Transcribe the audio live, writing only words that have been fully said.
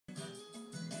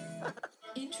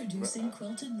Introducing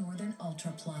Quilted Northern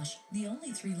Ultra Plush, the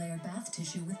only 3-layered bath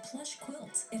tissue with plush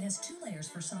quilts. It has 2 layers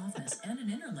for softness and an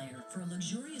inner layer for a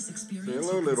luxurious experience.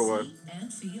 Say hello, little one.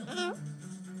 See and feel.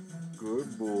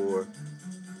 Good boy.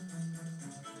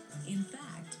 In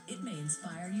fact, it may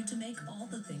inspire you to make all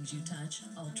the things you touch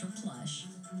ultra plush.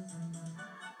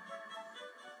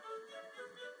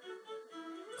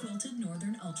 Quilted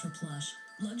Northern Ultra Plush.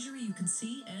 Luxury you can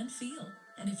see and feel.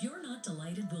 And if you're not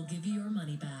delighted, we'll give you your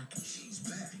money back. She's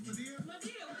back. Medea.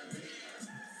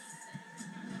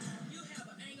 You have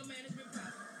an anger management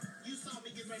problem. You saw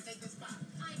me get ready to take the spot.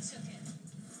 I took it.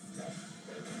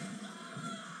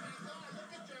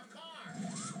 Look at your car.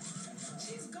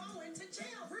 She's going to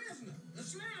jail. Prisoner. The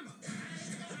slammer.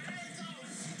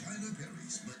 Tyler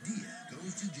Perry's Medea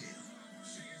Goes to Jail.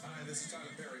 Hi, this is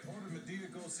Tyler Perry. Order Medea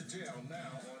Goes to Jail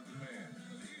now on demand.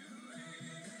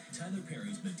 Tyler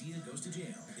Perry's Medea Goes to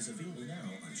Jail is available now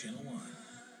on Channel 1.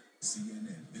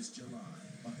 CNN this July.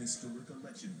 A historic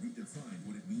election redefined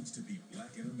what it means to be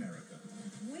black in America.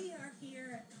 We are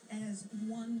here as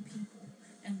one people,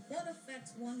 and what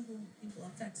affects one group of people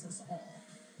affects us all.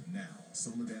 Now,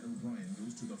 Soledad O'Brien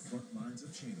goes to the front lines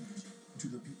of change, to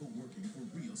the people working for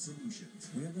real solutions.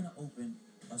 We're going to open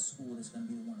a school that's going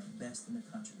to be one of the best in the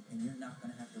country, and you're not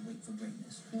going to have to wait for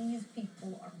greatness. These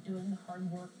people are doing the hard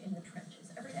work in the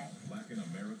trenches every day. Black in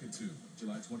America 2,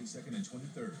 July 22nd and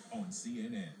 23rd on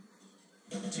CNN.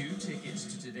 2 tickets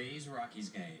to today's Rockies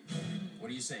game. What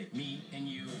do you say? Me and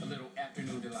you, a little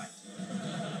afternoon delight.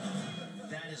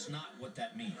 That is not what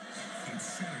that means. It's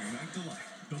Saturday Night Delight,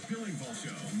 the Bill Engvall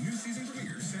Show. New season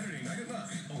premiere Saturday night at 9,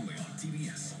 only on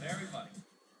TBS. Very funny.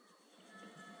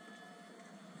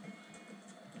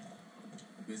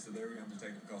 Mr. Larry,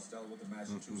 Undertaker Costello with the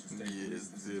Massachusetts State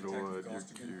Yes, Police. little one, Detective you're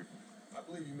Costigan. cute. I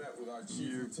believe you met with our chief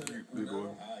You're lieutenant. cute, big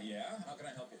boy. Yeah? How can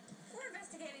I help you? We're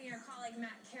investigating your colleague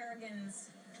Matt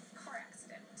Kerrigan's car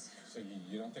accident. So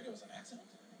you don't think it was an accident?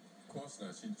 Of course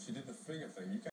not. She did the finger thing. You